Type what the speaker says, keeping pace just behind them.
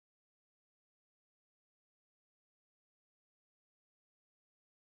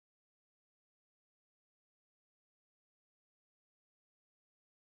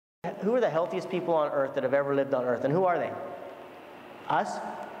who are the healthiest people on earth that have ever lived on earth? And who are they? Us?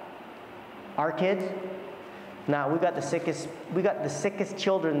 Our kids? Now, we got the sickest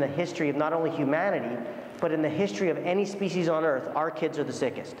children in the history of not only humanity, but in the history of any species on earth. Our kids are the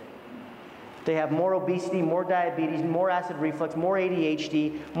sickest. They have more obesity, more diabetes, more acid reflux, more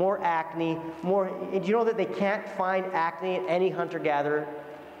ADHD, more acne, more... Do you know that they can't find acne in any hunter-gatherer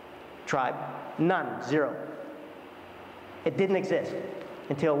tribe? None. Zero. It didn't exist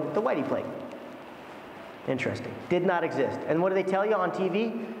until the Whitey plague. Interesting. Did not exist. And what do they tell you on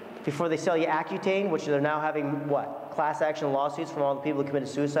TV? Before they sell you Accutane, which they're now having, what, class action lawsuits from all the people who committed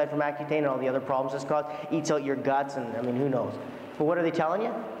suicide from Accutane and all the other problems it's caused, eats out your guts, and I mean, who knows. But what are they telling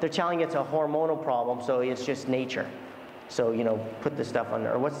you? They're telling you it's a hormonal problem, so it's just nature. So, you know, put this stuff on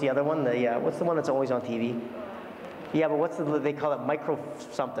there. Or what's the other one? What's the one that's always on TV? Yeah, but what's they call it micro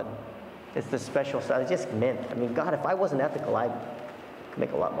something. It's the special stuff. It's just mint. I mean, God, if I wasn't ethical, I'd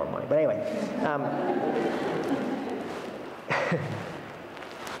make a lot more money. But anyway.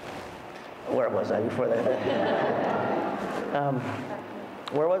 Where was I before that?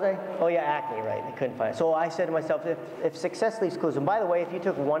 Where was I? Oh yeah, acne, right. I couldn't find it. So I said to myself, if success leaves clues, and by the way, if you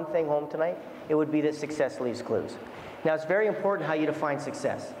took one thing home tonight, it would be that success leaves clues. Now it's very important how you define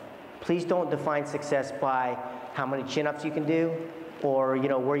success. Please don't define success by how many chin-ups you can do, or you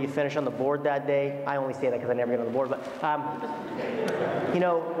know where you finish on the board that day. I only say that because I never get on the board, but you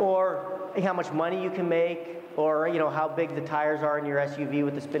know, or how much money you can make, or you know how big the tires are in your SUV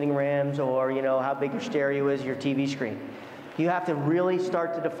with the spinning rims, or you know how big your stereo is, your TV screen. You have to really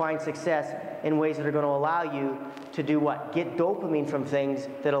start to define success in ways that are going to allow you to do what? Get dopamine from things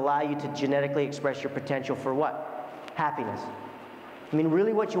that allow you to genetically express your potential for what? Happiness. I mean,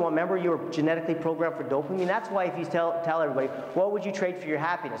 really what you want, remember you were genetically programmed for dopamine? That's why if you tell everybody, what would you trade for your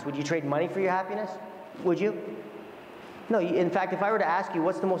happiness? Would you trade money for your happiness? Would you? No, in fact, if I were to ask you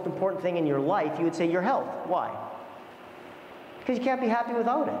what's the most important thing in your life, you would say your health. Why? Because you can't be happy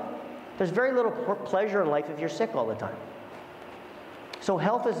without it. There's very little pleasure in life if you're sick all the time. So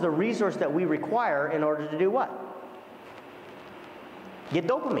health is the resource that we require in order to do what? Get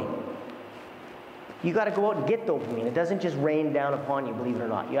dopamine. You got to go out and get dopamine. It doesn't just rain down upon you, believe it or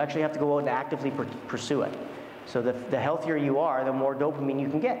not. You actually have to go out and actively pursue it. So the healthier you are, the more dopamine you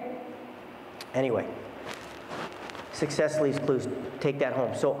can get. Anyway. Success leaves clues. Take that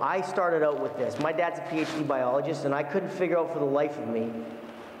home. So I started out with this. My dad's a PhD biologist, and I couldn't figure out for the life of me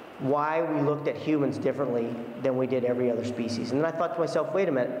why we looked at humans differently than we did every other species. And then I thought to myself, wait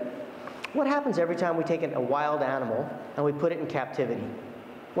a minute, what happens every time we take a wild animal and we put it in captivity?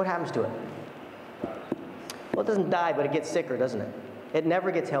 What happens to it? Well, it doesn't die, but it gets sicker, doesn't it? It never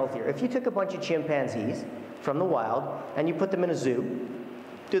gets healthier. If you took a bunch of chimpanzees from the wild and you put them in a zoo,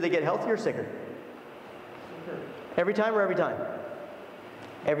 do they get healthier or sicker? Every time or every time?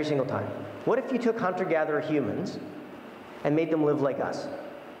 Every single time. What if you took hunter-gatherer humans and made them live like us?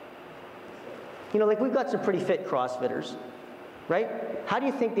 You know, like we've got some pretty fit CrossFitters, right? How do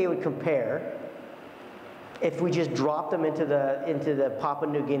you think they would compare if we just dropped them into the Papua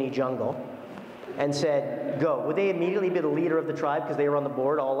New Guinea jungle and said, go? Would they immediately be the leader of the tribe because they were on the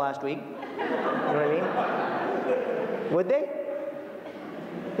board all last week? You know what I mean? Would they?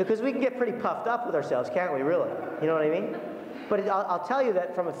 Because we can get pretty puffed up with ourselves, can't we, really? You know what I mean? But I'll tell you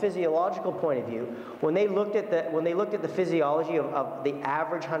that from a physiological point of view, when they looked at the physiology of the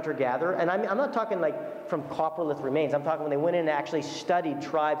average hunter-gatherer, and I'm not talking like from coprolith remains, I'm talking when they went in and actually studied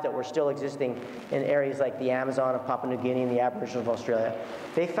tribes that were still existing in areas like the Amazon of Papua New Guinea and the Aboriginals of Australia,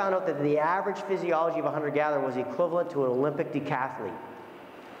 they found out that the average physiology of a hunter-gatherer was equivalent to an Olympic decathlete,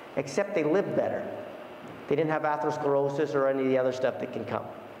 except they lived better. They didn't have atherosclerosis or any of the other stuff that can come.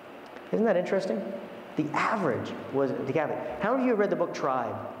 Isn't that interesting? The average was decathlete. How many of you have read the book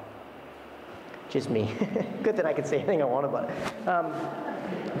Tribe? Just me. Good that I can say anything I want about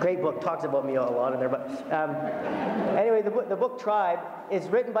it. Great book, talks about me a lot in there. But anyway, the book Tribe is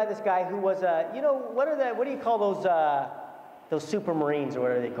written by this guy who was, you know, what do you call those super Marines or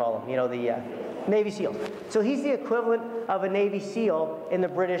whatever they call them? You know, the Navy SEALs. So he's the equivalent of a Navy SEAL in the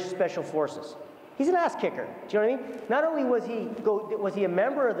British Special Forces. He's an ass kicker. Do you know what I mean? Not only was he a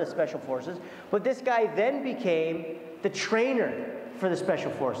member of the Special Forces, but this guy then became the trainer for the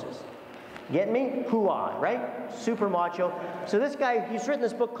Special Forces. Get me? Hoo-ah, right? Super macho. So this guy, he's written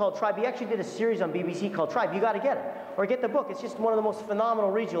this book called Tribe. He actually did a series on BBC called Tribe. You got to get it. Or get the book. It's just one of the most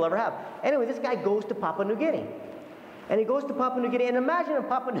phenomenal reads you'll ever have. Anyway, this guy goes to Papua New Guinea. And he goes to Papua New Guinea. And imagine in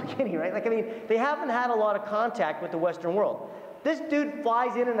Papua New Guinea, right? Like, I mean, they haven't had a lot of contact with the Western world. This dude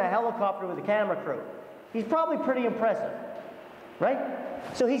flies in a helicopter with a camera crew. He's probably pretty impressive, right?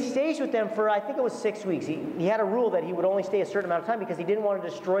 So he stays with them for, I think it was 6 weeks. He had a rule that he would only stay a certain amount of time because he didn't want to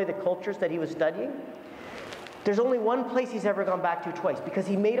destroy the cultures that he was studying. There's only one place he's ever gone back to twice because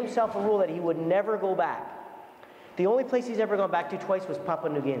he made himself a rule that he would never go back. The only place he's ever gone back to twice was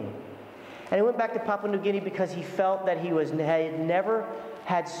Papua New Guinea. And he went back to Papua New Guinea because he felt that he had never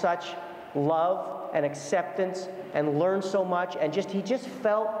had such love and acceptance and learned so much, and he just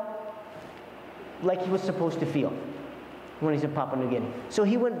felt like he was supposed to feel when he's in Papua New Guinea. So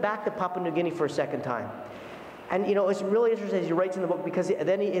he went back to Papua New Guinea for a second time. And you know, it's really interesting as he writes in the book, because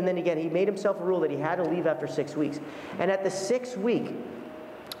then again he made himself a rule that he had to leave after 6 weeks. And at the 6th week,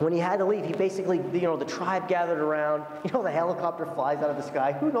 when he had to leave, he basically, you know, the tribe gathered around. You know, the helicopter flies out of the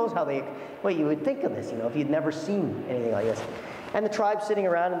sky. Who knows how well, you would think of this, you know, if you'd never seen anything like this. And the tribe's sitting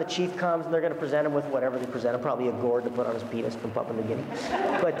around, and the chief comes, and they're going to present him with whatever they present him, probably a gourd to put on his penis from Papua New Guinea.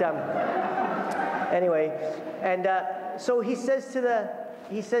 But anyway, and so he says to the,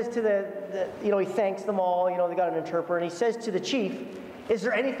 you know, he thanks them all. You know, they got an interpreter, and he says to the chief, "Is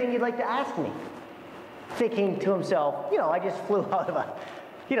there anything you'd like to ask me?" Thinking to himself, you know, I just flew out of a,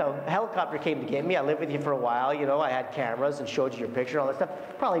 you know, a helicopter came to get me. I lived with you for a while. You know, I had cameras and showed you your picture and all that stuff.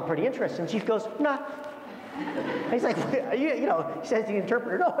 Probably pretty interesting. The chief goes, "Nah." And he's like, you know, he says to the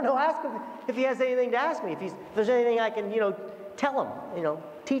interpreter, no, ask him if he has anything to ask me. If there's anything I can, you know, tell him, you know,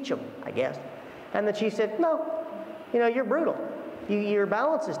 teach him, I guess. And the chief said, "No, you know, you're brutal. Your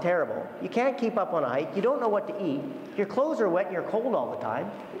balance is terrible. You can't keep up on a hike. You don't know what to eat. Your clothes are wet and you're cold all the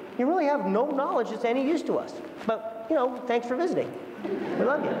time. You really have no knowledge that's any use to us. But, you know, thanks for visiting. We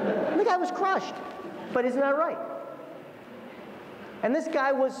love you." And the guy was crushed. But isn't that right? And this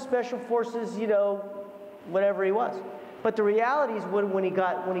guy was Special Forces, you know, whatever he was. But the reality is when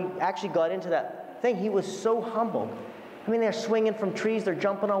he actually got into that thing, he was so humbled. I mean, they're swinging from trees, they're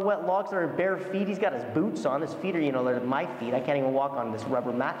jumping on wet logs, they're in bare feet. He's got his boots on. His feet are, you know, they're my feet. I can't even walk on this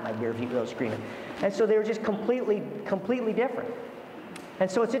rubber mat in my bare feet without screaming. And so they were just completely different. And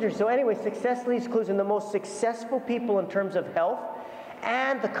so it's interesting. So anyway, success leaves clues. And the most successful people in terms of health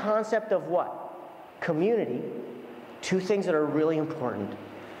and the concept of what? Community. Two things that are really important.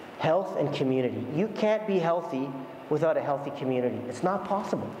 Health and community. You can't be healthy without a healthy community. It's not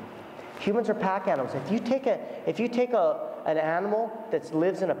possible. Humans are pack animals. If you take an animal that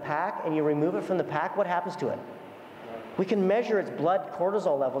lives in a pack and you remove it from the pack, what happens to it? We can measure its blood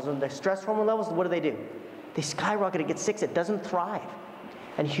cortisol levels and the stress hormone levels. What do? They skyrocket. It gets sick. It doesn't thrive.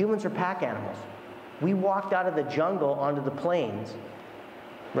 And humans are pack animals. We walked out of the jungle onto the plains,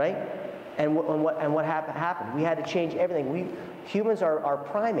 right? And what happened? We had to change everything. Humans are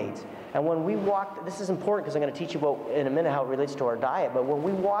primates. And when we walked, this is important because I'm going to teach you about in a minute how it relates to our diet, but when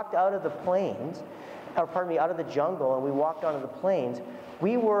we walked out of the plains, out of the jungle, and we walked onto the plains,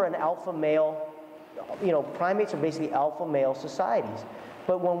 we were an alpha male, you know, primates are basically alpha male societies.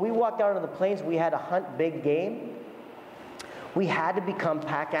 But when we walked out onto the plains, we had to hunt big game. We had to become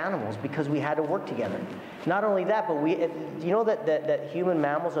pack animals because we had to work together. Not only that, but you know that human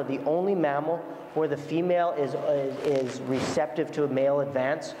mammals are the only mammal where the female is receptive to a male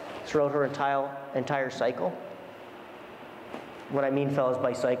advance throughout her entire cycle. What I mean, fellas,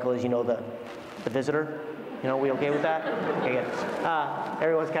 by cycle is, you know, the visitor. You know, we okay with that? Okay, good.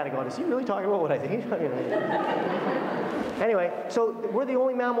 Everyone's kind of going, "Is he really talking about what I think?" Anyway, so we're the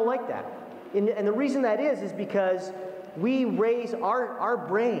only mammal like that. And the reason that is because we raise, our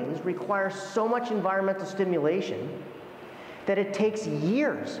brains require so much environmental stimulation that it takes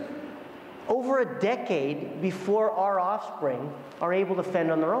years, over a decade, before our offspring are able to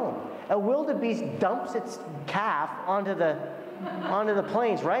fend on their own. A wildebeest dumps its calf onto the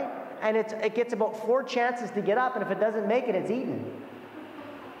plains, right? And it gets about 4 chances to get up, and if it doesn't make it, it's eaten.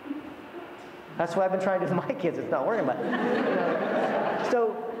 That's what I've been trying to do with my kids. It's not working, but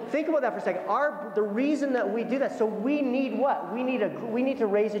so think about that for a second. The reason that we do that, so we need what? We need to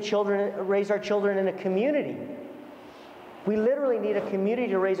raise our children in a community. We literally need a community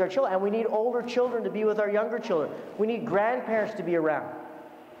to raise our children, and we need older children to be with our younger children. We need grandparents to be around.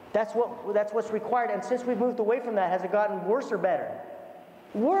 That's what's required. And since we've moved away from that, has it gotten worse or better?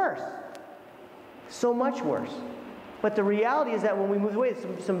 Worse. So much worse. But the reality is that when we move away,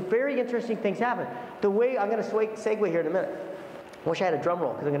 some very interesting things happen. The way, I'm going to segue here in a minute. I wish I had a drum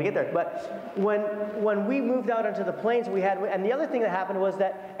roll because I'm going to get there. But when we moved out into the plains, and the other thing that happened was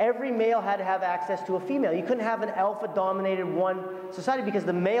that every male had to have access to a female. You couldn't have an alpha-dominated one society because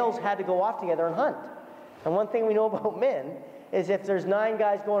the males had to go off together and hunt. And one thing we know about men is if there's 9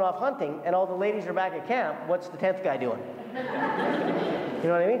 guys going off hunting and all the ladies are back at camp, what's the 10th guy doing? You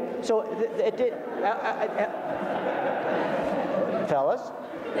know what I mean? So it did. Fellas,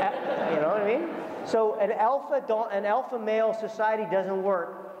 You know what I mean? So an alpha male society doesn't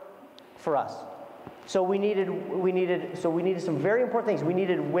work for us. So we needed some very important things. We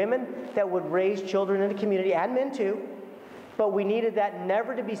needed women that would raise children in the community, and men too, but we needed that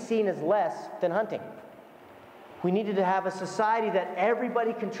never to be seen as less than hunting. We needed to have a society that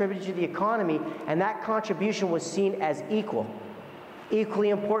everybody contributed to the economy, and that contribution was seen as equal. Equally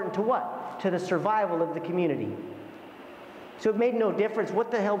important to what? To the survival of the community. So it made no difference.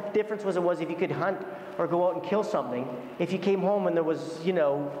 What the hell difference was if you could hunt or go out and kill something, if you came home and there was, you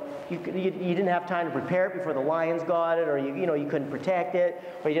didn't have time to prepare it before the lions got it, or you couldn't protect it,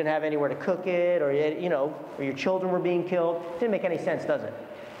 or you didn't have anywhere to cook it, or or your children were being killed. It didn't make any sense, does it?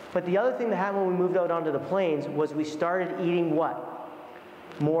 But the other thing that happened when we moved out onto the plains was we started eating what?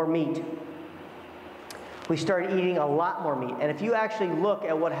 More meat. We started eating a lot more meat. And if you actually look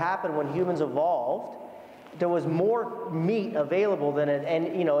at what happened when humans evolved, there was more meat available than at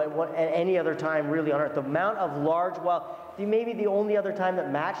any other time really on Earth. The amount of large wild, maybe the only other time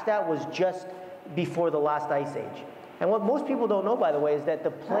that matched that was just before the last ice age. And what most people don't know, by the way, is that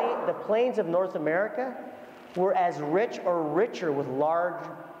the plains of North America were as rich or richer with large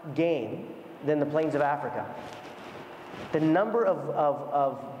game than the plains of Africa. The number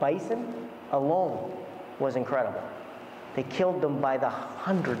of bison alone was incredible. They killed them by the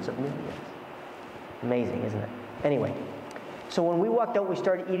hundreds of millions. Amazing, isn't it? Anyway, so when we walked out, we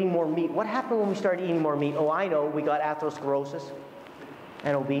started eating more meat. What happened when we started eating more meat? Oh, I know, we got atherosclerosis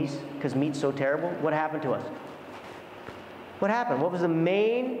and obese because meat's so terrible. What happened to us? What happened? What was the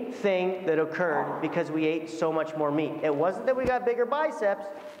main thing that occurred because we ate so much more meat? It wasn't that we got bigger biceps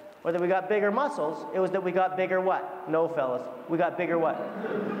or that we got bigger muscles. It was that we got bigger what? No, fellas. We got bigger what?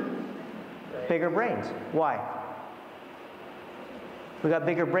 Bigger brains. Why? We got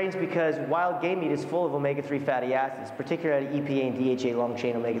bigger brains because wild game meat is full of omega-3 fatty acids, particularly EPA and DHA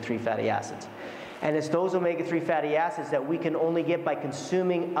long-chain omega-3 fatty acids. And it's those omega-3 fatty acids that we can only get by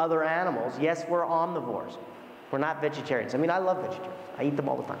consuming other animals. Yes, we're omnivores. We're not vegetarians. I mean, I love vegetarians. I eat them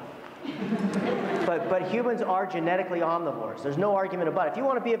all the time. but humans are genetically omnivores. There's no argument about it. If you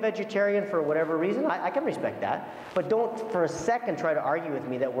want to be a vegetarian for whatever reason, I can respect that. But don't for a second try to argue with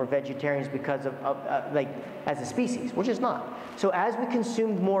me that we're vegetarians because of as a species. We're just not. So as we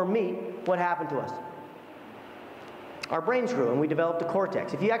consumed more meat, what happened to us? Our brains grew and we developed a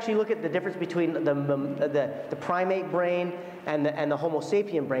cortex. If you actually look at the difference between the primate brain and the Homo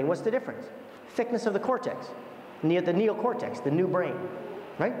sapien brain, what's the difference? Thickness of the cortex, the neocortex, the new brain.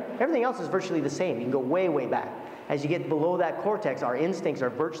 Right? Everything else is virtually the same. You can go way, way back. As you get below that cortex, our instincts are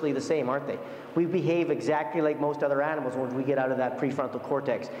virtually the same, aren't they? We behave exactly like most other animals when we get out of that prefrontal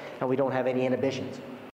cortex and we don't have any inhibitions.